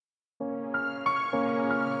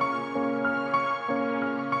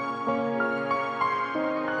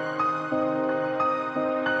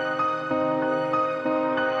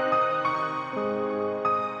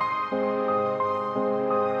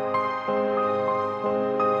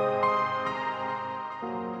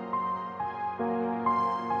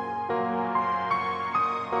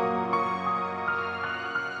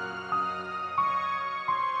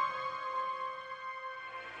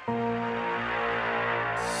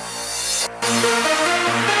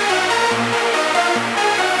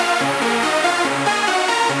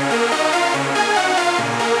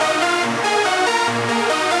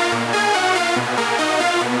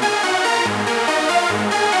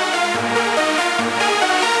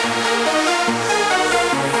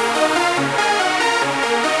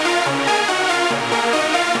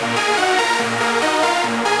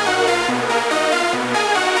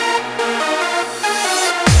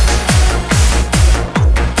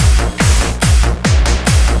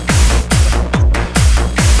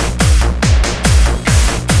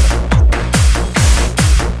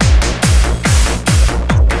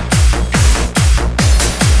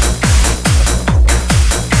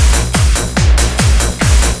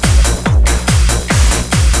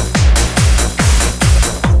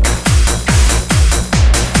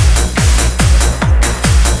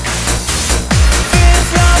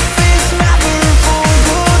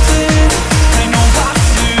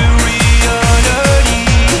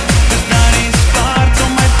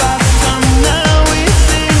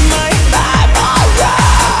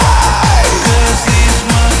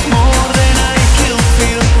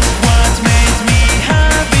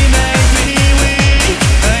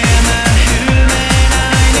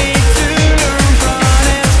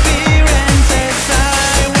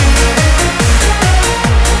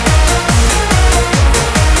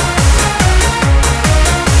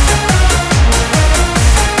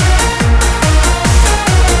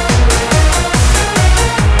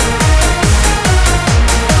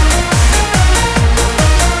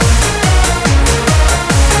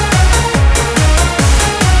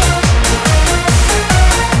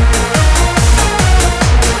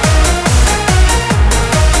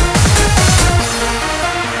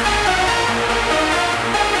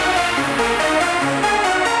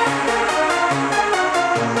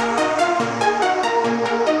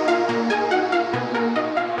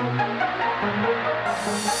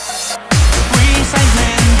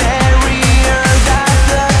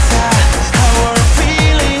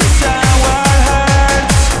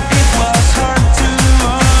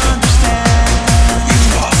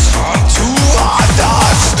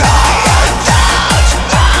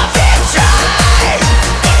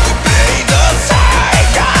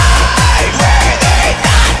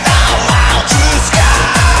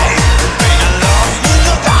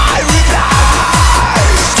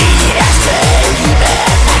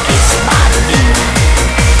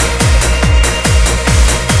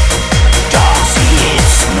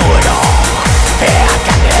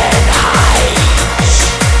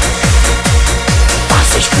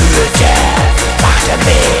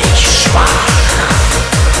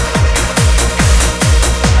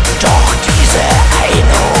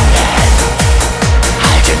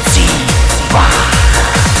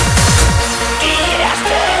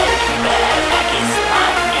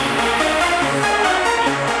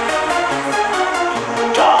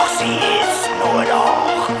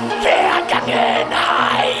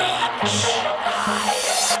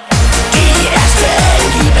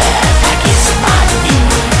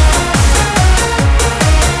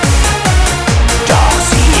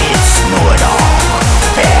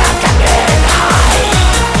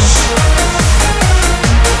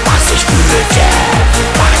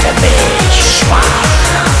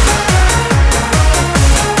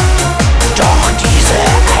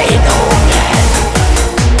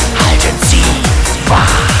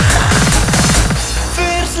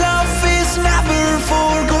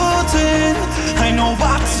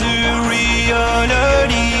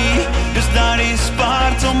this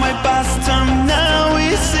part of my past time now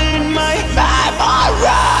is in my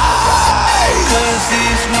memory. Cause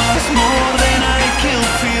this was more than I could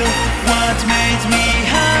feel. What made me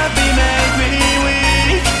happy made me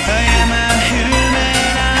weak. I am a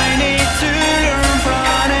human, I need to learn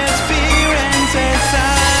from experiences I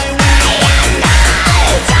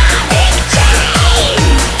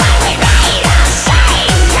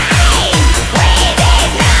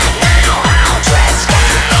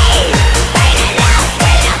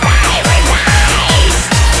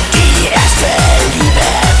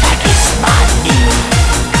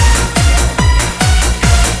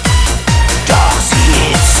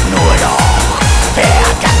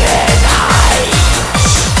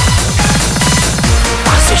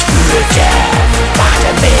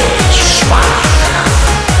machte mich schwach.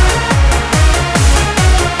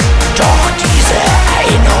 Doch diese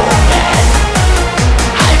Erinnerungen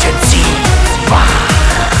halten sie wach.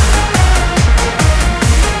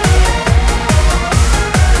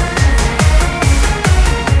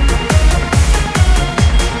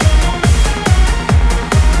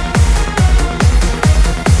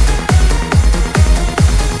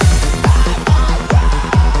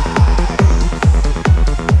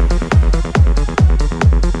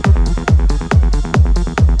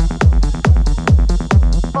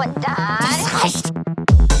 Und dann?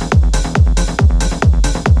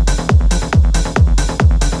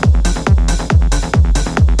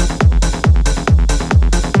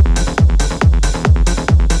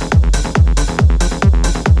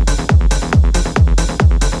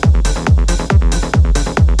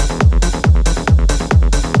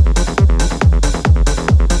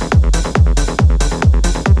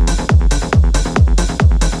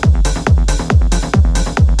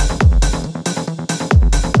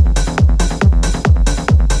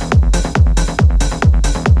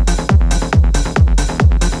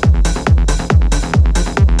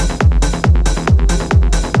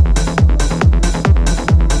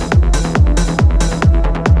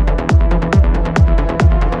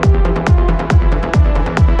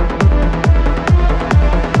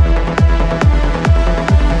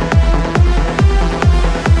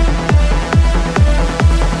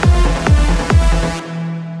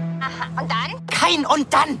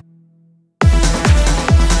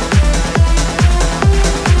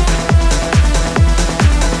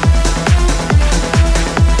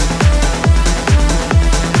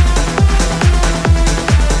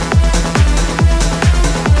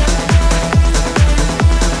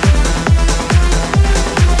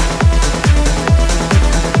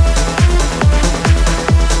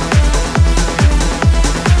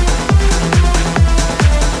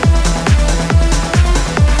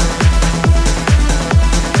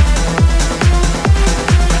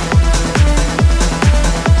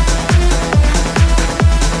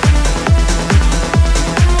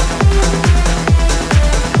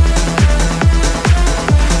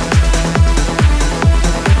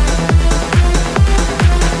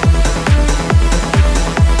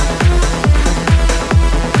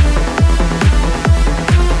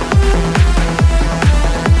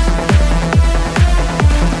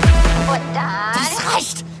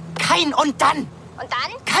 Und dann? Und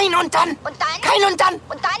dann? Kein und dann? Und dann? Kein und dann?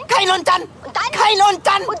 Und dann? Kein und dann? Und dann? Kein und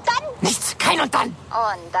dann? Und dann? Nichts, kein und dann.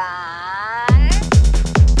 Und dann?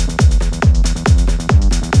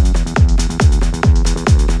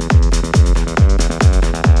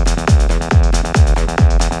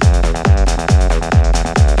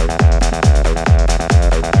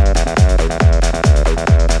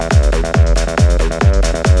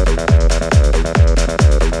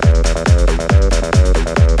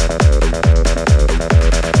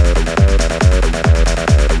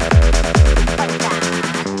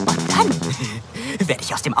 Werde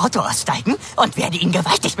ich aus dem Auto aussteigen und werde Ihnen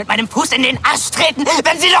gewaltig mit meinem Fuß in den Arsch treten,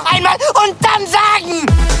 wenn Sie doch einmal und dann sagen!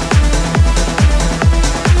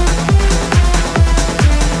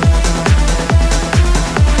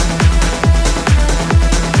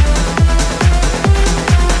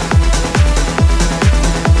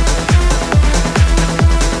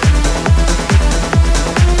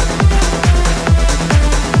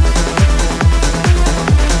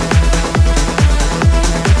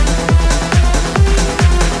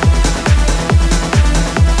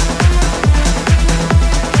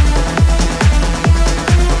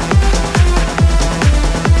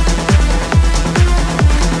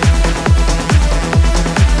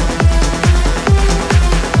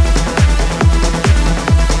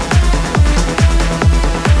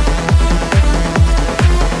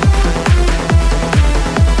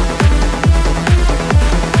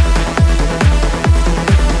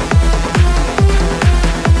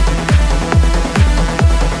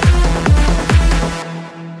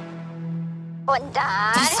 Und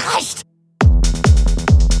dann? Das reicht!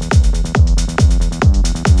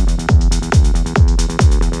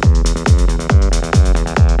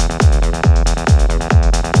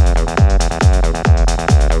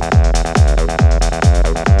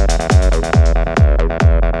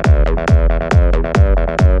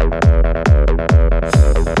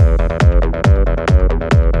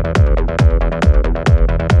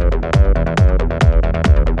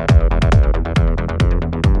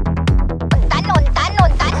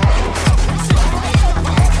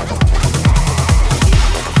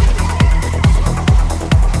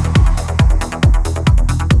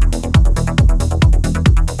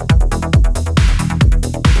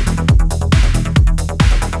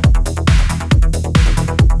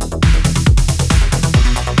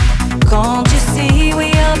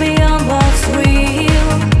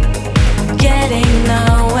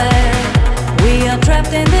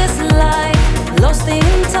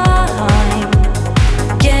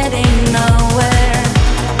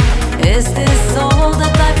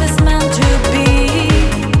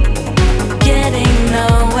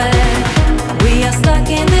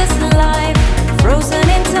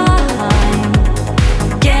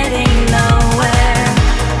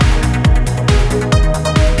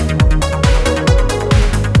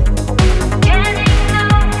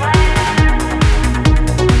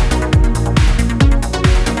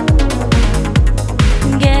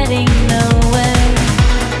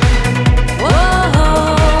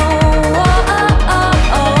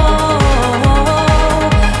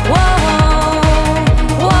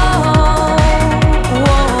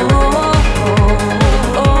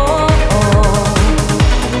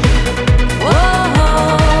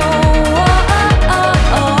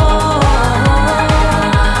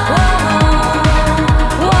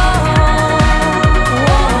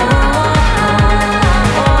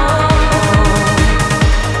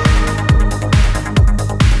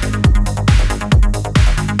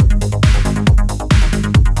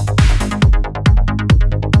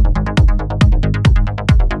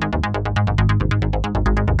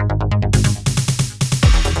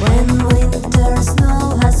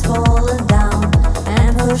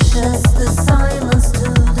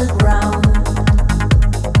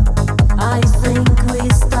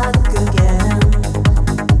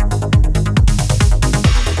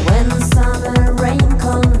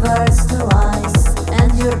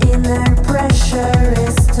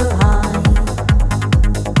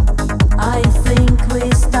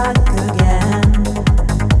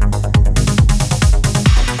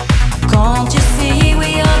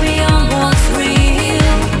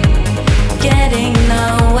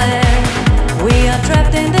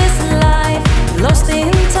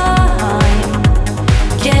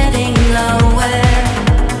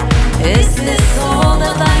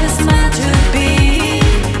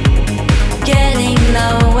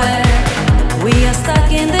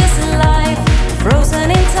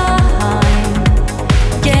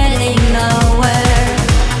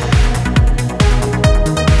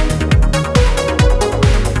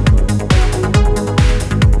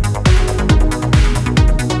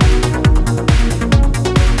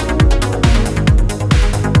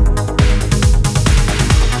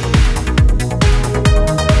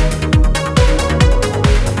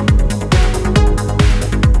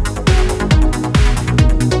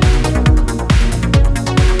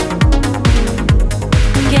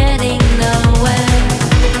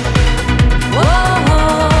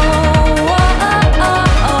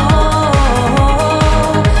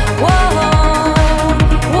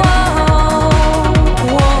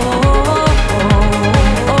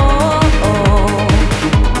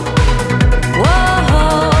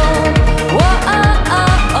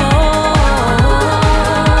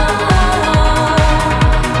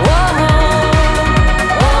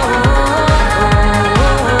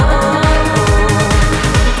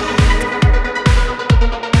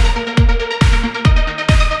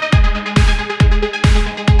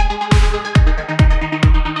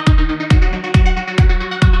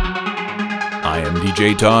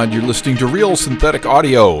 DJ Todd. You're listening to Real Synthetic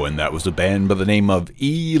Audio, and that was a band by the name of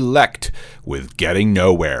Elect with Getting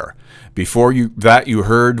Nowhere. Before that, you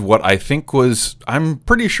heard what I think was, I'm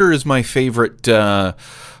pretty sure is my favorite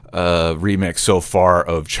remix so far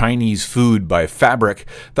of Chinese Food by Fabric.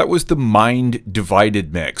 That was the Mind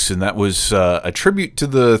Divided mix, and that was a tribute to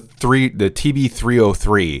the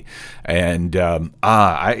TB303. And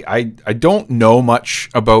I don't know much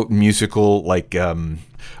about musical, like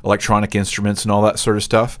electronic instruments and all that sort of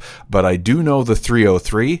stuff, but I do know the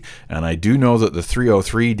 303, and I do know that the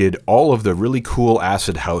 303 did all of the really cool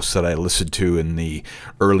acid house that I listened to in the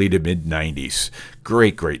early to mid 90s.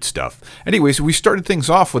 Great stuff. Anyways, we started things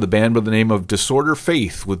off with a band by the name of Disorder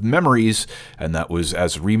Faith with Memories, and that was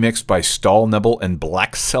as remixed by Stahlnebel and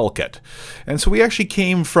Black Selket. And so we actually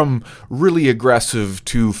came from really aggressive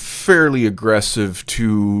to fairly aggressive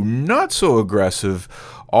to not so aggressive,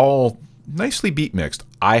 all nicely beat mixed,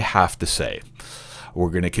 I have to say. We're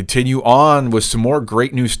going to continue on with some more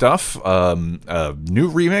great new stuff. A new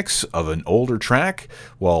remix of an older track.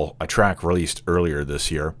 Well, a track released earlier this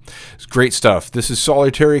year. It's great stuff. This is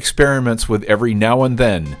Solitary Experiments with Every Now and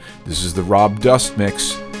Then. This is the Rob Dust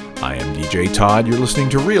mix. I am DJ Todd. You're listening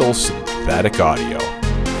to Real Synthetic Audio.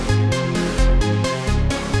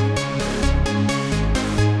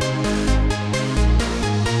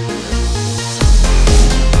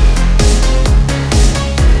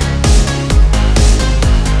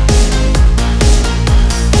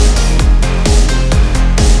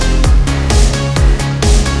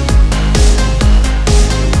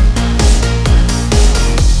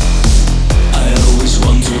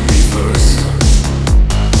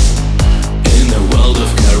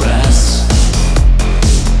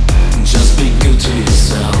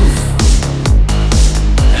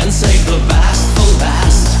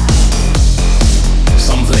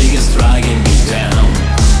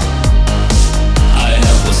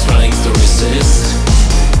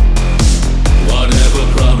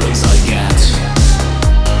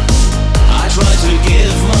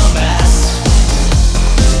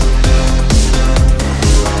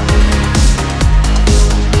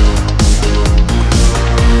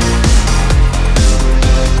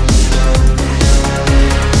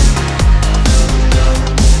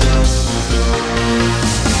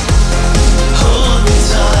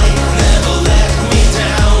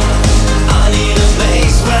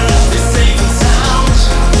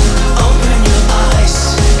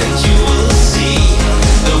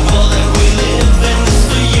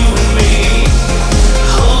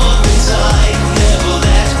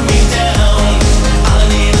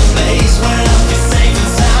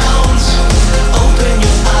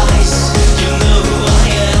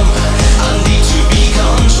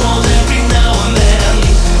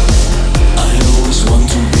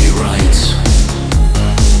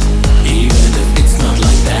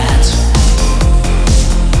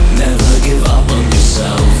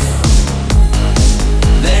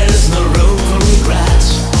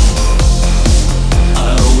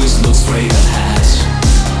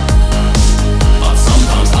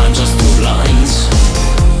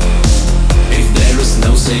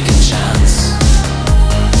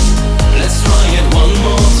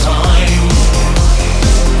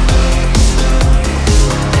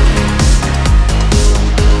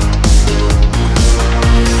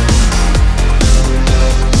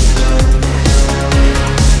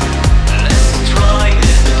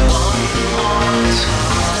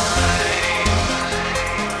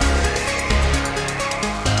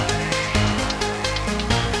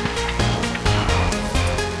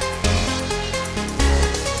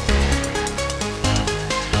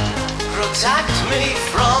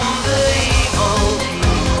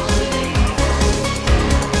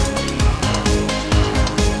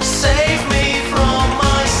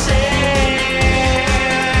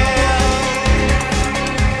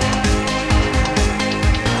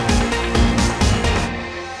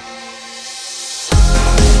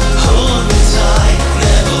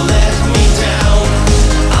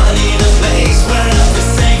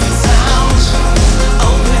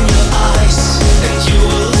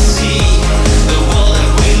 The wall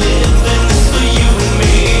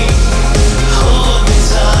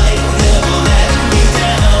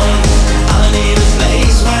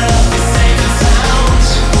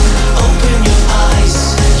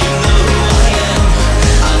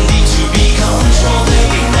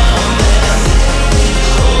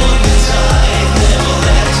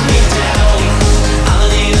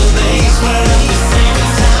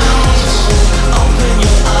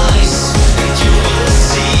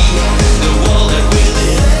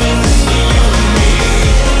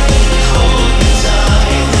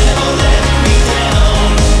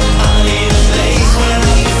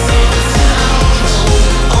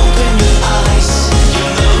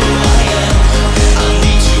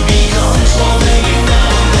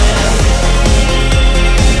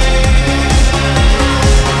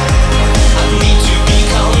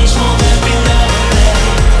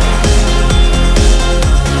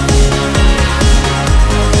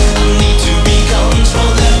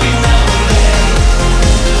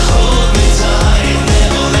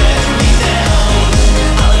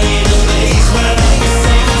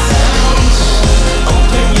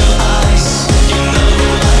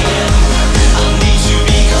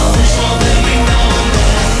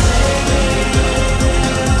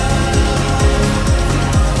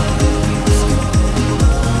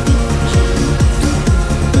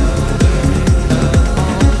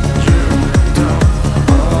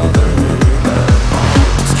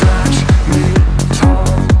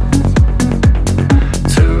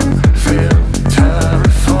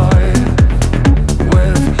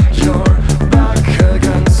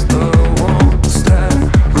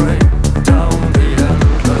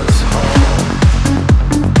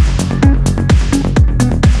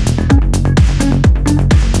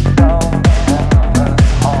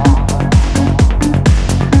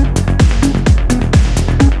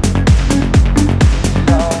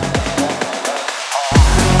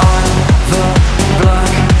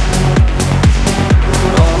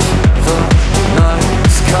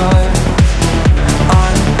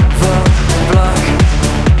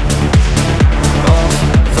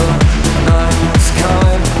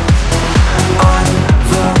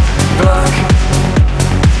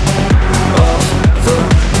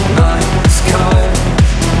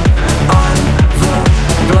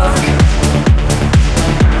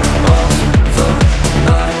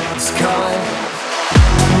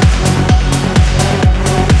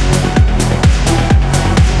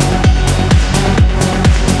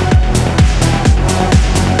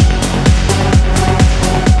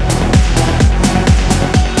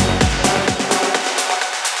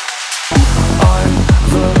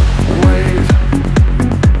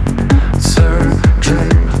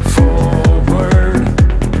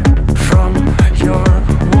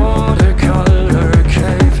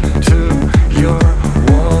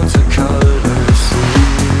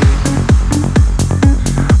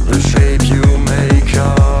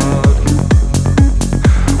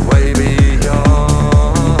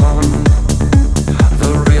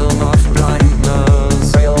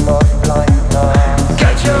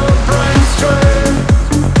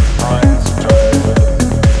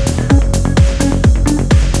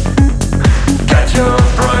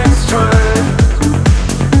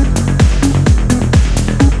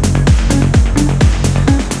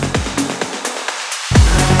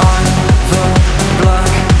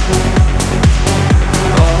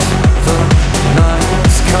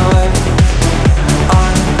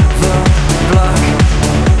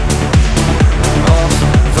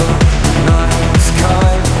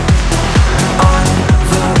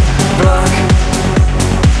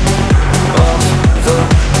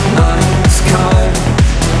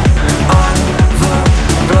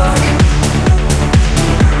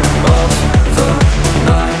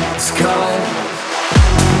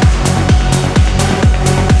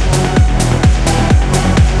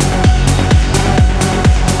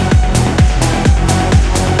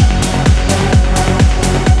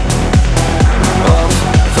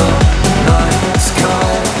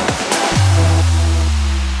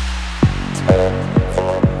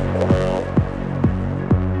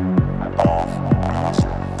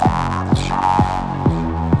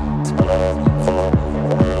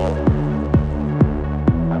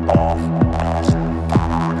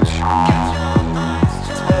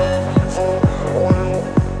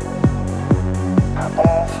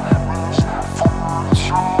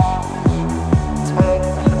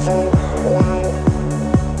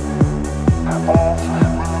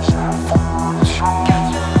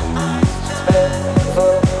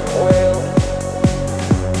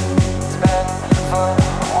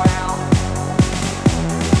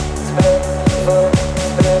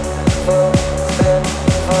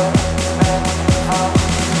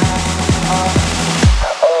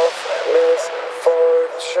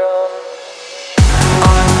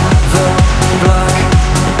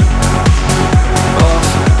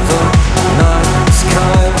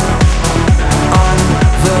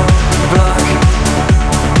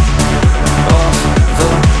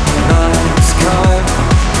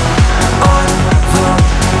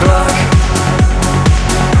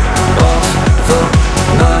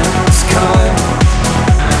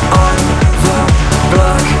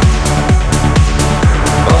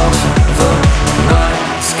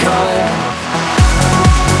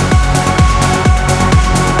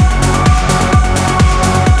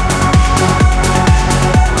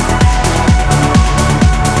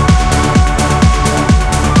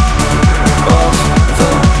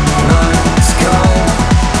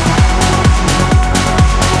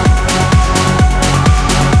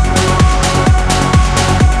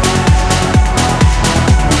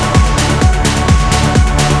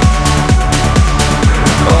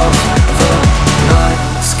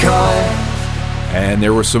And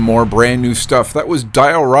there was some more brand new stuff. That was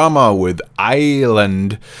Diorama with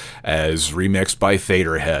Island, as remixed by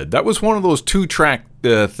Faderhead. That was one of those 2-track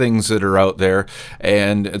things that are out there,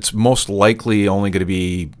 and it's most likely only going to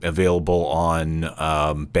be available on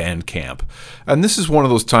Bandcamp. And this is one of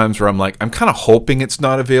those times where I'm like, I'm kind of hoping it's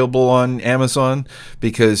not available on Amazon,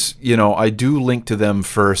 because, you know, I do link to them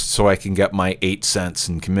first so I can get my 8 cents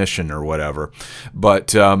in commission or whatever. But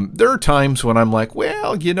there are times when I'm like,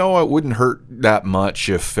 well, you know, it wouldn't hurt that much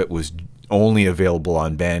if it was only available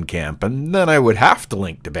on Bandcamp, and then I would have to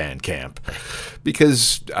link to Bandcamp,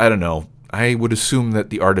 because, I don't know, I would assume that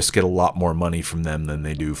the artists get a lot more money from them than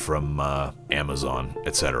they do from Amazon,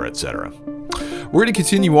 etc., etc. We're going to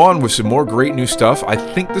continue on with some more great new stuff. I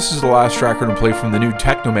think this is the last track we're going to play from the new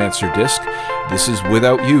Technomancer disc. This is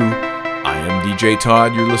Without You. I am DJ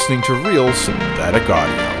Todd. You're listening to Real Synthetic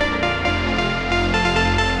Audio.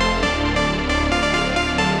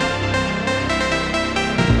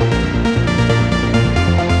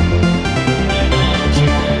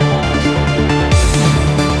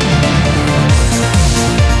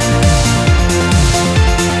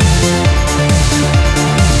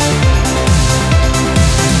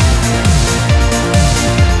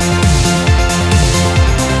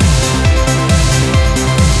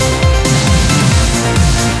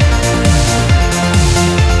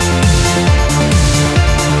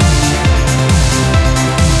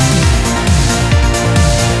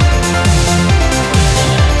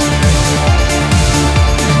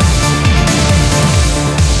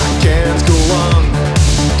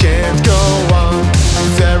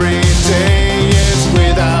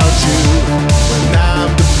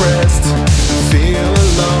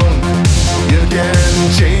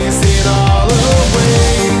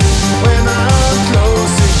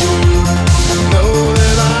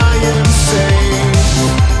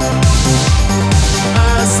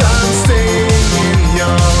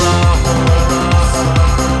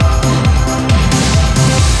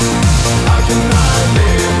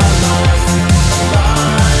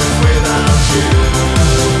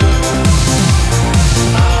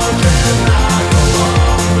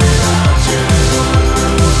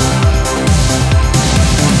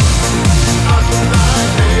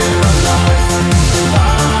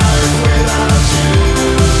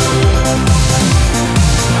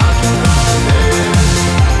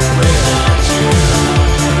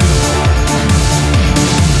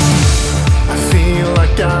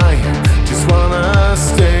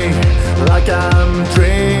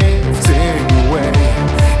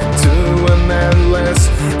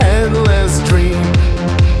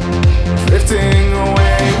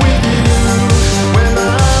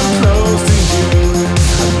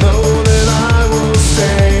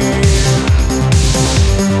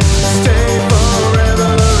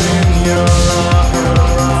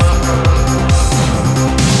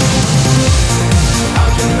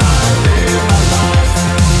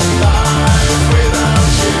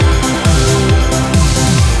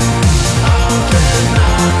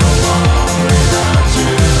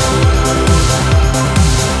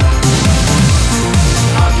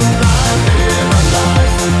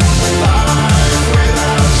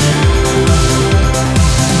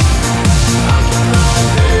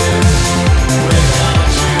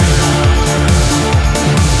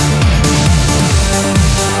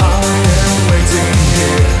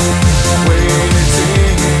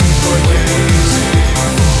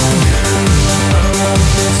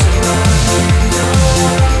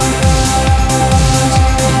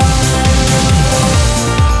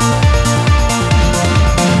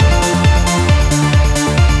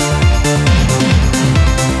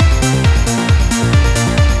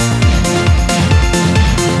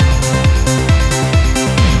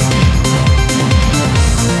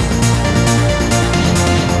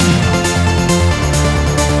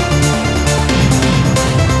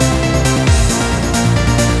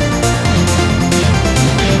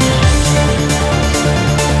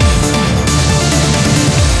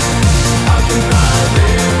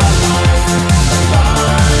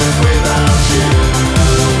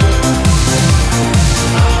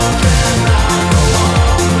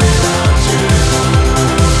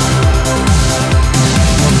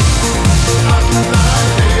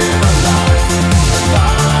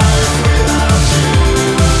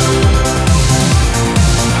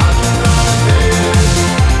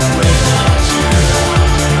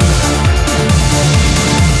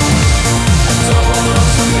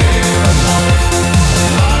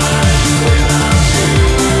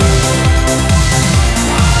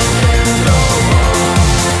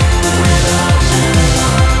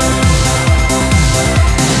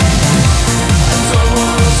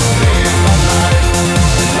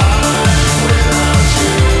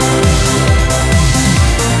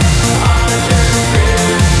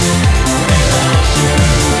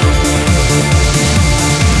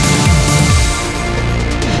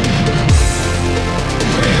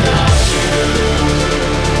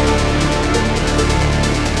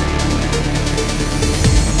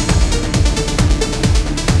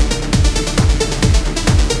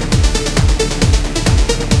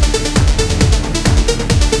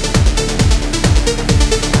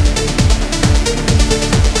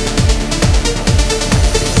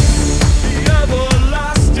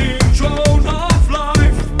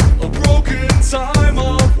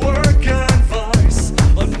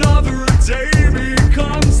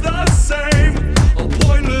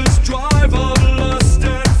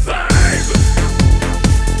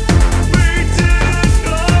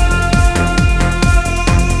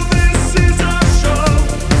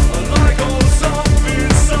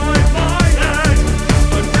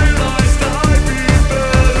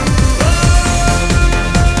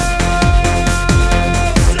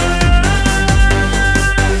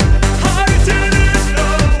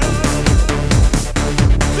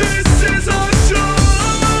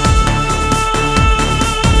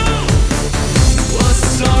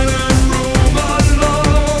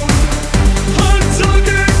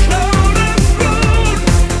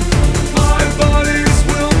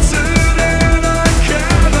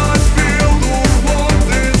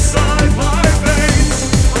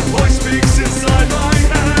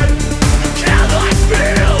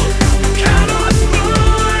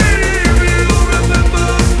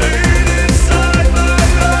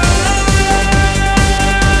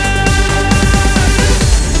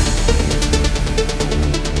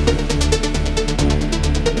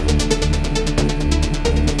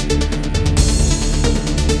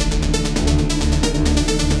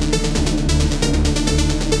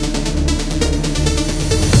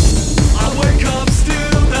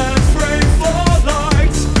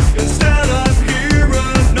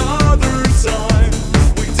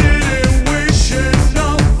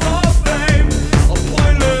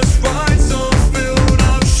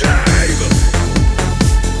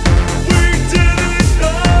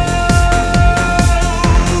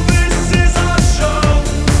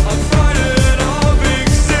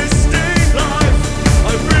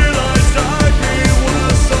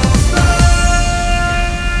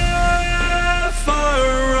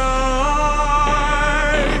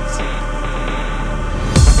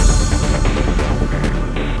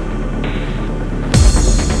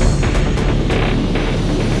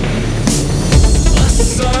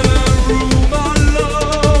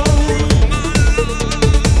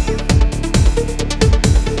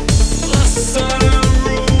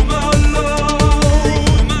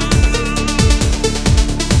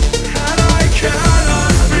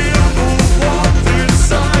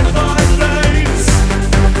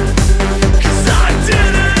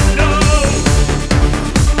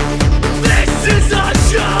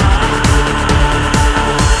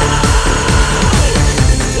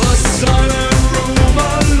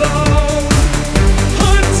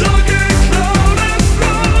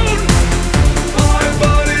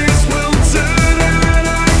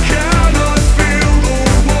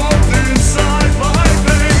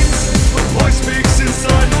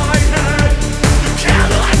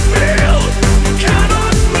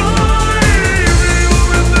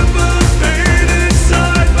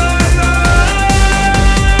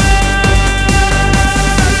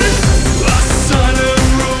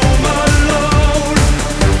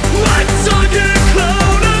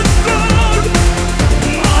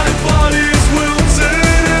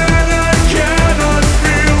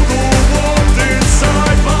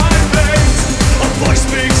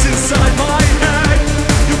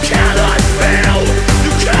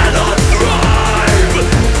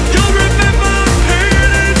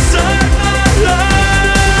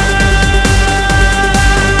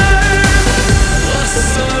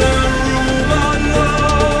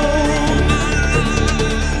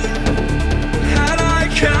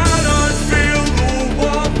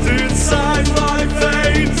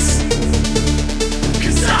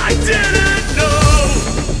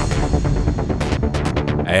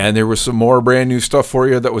 And there was some more brand new stuff for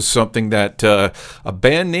you. That was something that a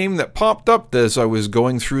band name that popped up as I was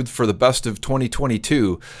going through for the best of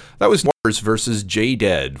 2022. That was Mars versus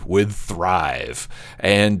J-Dead with Thrive.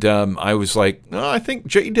 And I was like, oh, I think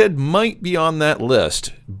J-Dead might be on that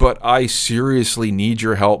list. But I seriously need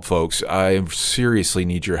your help, folks. I seriously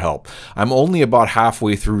need your help. I'm only about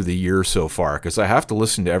halfway through the year so far because I have to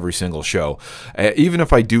listen to every single show. Even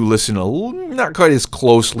if I do listen not quite as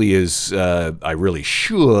closely as I really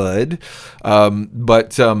should.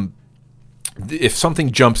 But if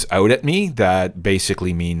something jumps out at me, that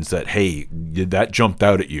basically means that, hey, that jumped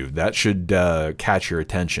out at you. That should catch your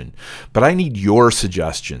attention. But I need your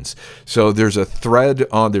suggestions. So there's a thread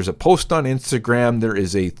on, there's a post on Instagram. There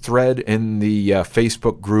is a thread in the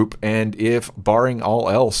Facebook group. And if barring all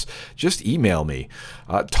else, just email me.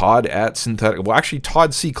 Todd at synthetic, well, actually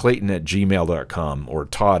Todd C. Clayton at gmail.com or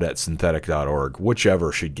Todd at synthetic.org,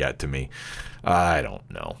 whichever should get to me. I don't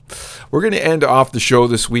know. We're going to end off the show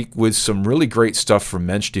this week with some really great stuff from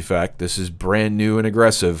Mensch Defect. This is brand new and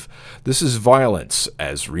aggressive. This is Violence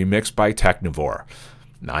as remixed by Technivore.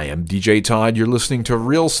 I am DJ Todd. You're listening to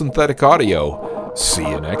Real Synthetic Audio. See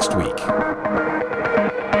you next week.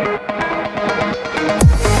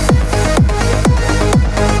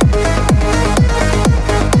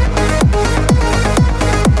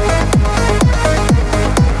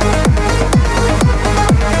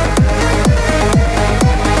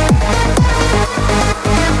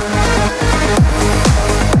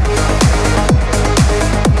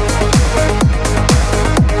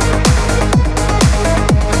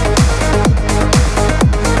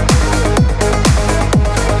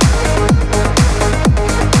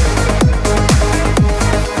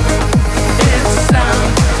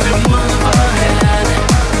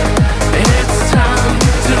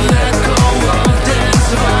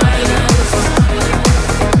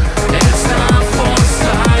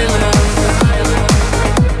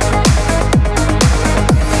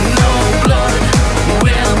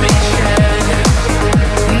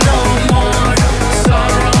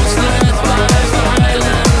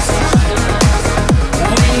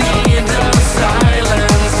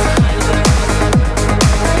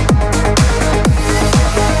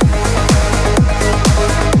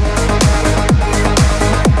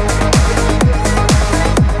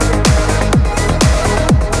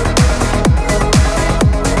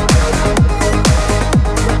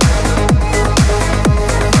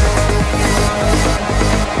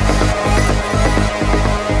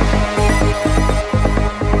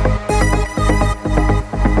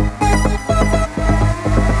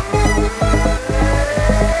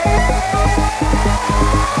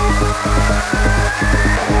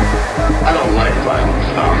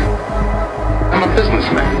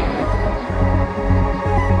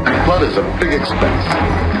 Blood is a big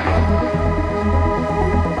expense.